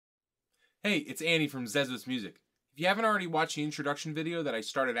Hey, it's Andy from Zezos Music. If you haven't already watched the introduction video that I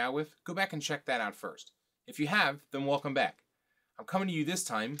started out with, go back and check that out first. If you have, then welcome back. I'm coming to you this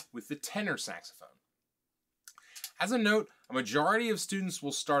time with the tenor saxophone. As a note, a majority of students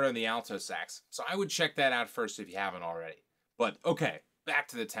will start on the alto sax, so I would check that out first if you haven't already. But okay, back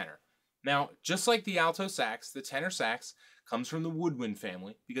to the tenor. Now, just like the alto sax, the tenor sax comes from the woodwind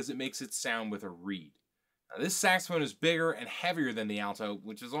family because it makes its sound with a reed. Now, this saxophone is bigger and heavier than the alto,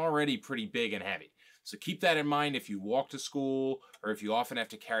 which is already pretty big and heavy. So keep that in mind if you walk to school or if you often have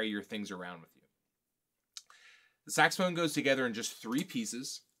to carry your things around with you. The saxophone goes together in just three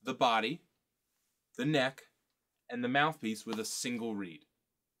pieces: the body, the neck, and the mouthpiece with a single reed.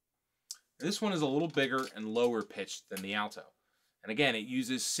 This one is a little bigger and lower pitched than the alto. And again, it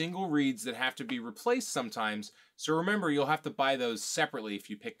uses single reeds that have to be replaced sometimes, so remember you'll have to buy those separately if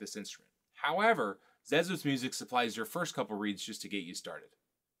you pick this instrument. However, Zezos Music supplies your first couple reeds just to get you started.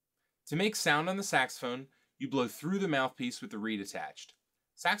 To make sound on the saxophone, you blow through the mouthpiece with the reed attached.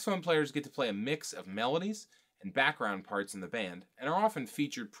 Saxophone players get to play a mix of melodies and background parts in the band, and are often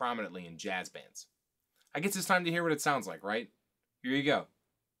featured prominently in jazz bands. I guess it's time to hear what it sounds like, right? Here you go.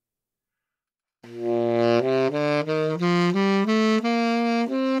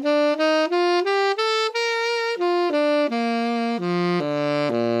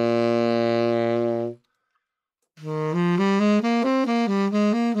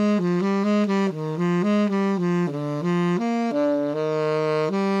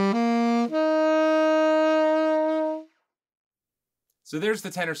 So there's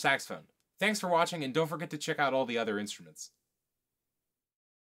the tenor saxophone. Thanks for watching, and don't forget to check out all the other instruments.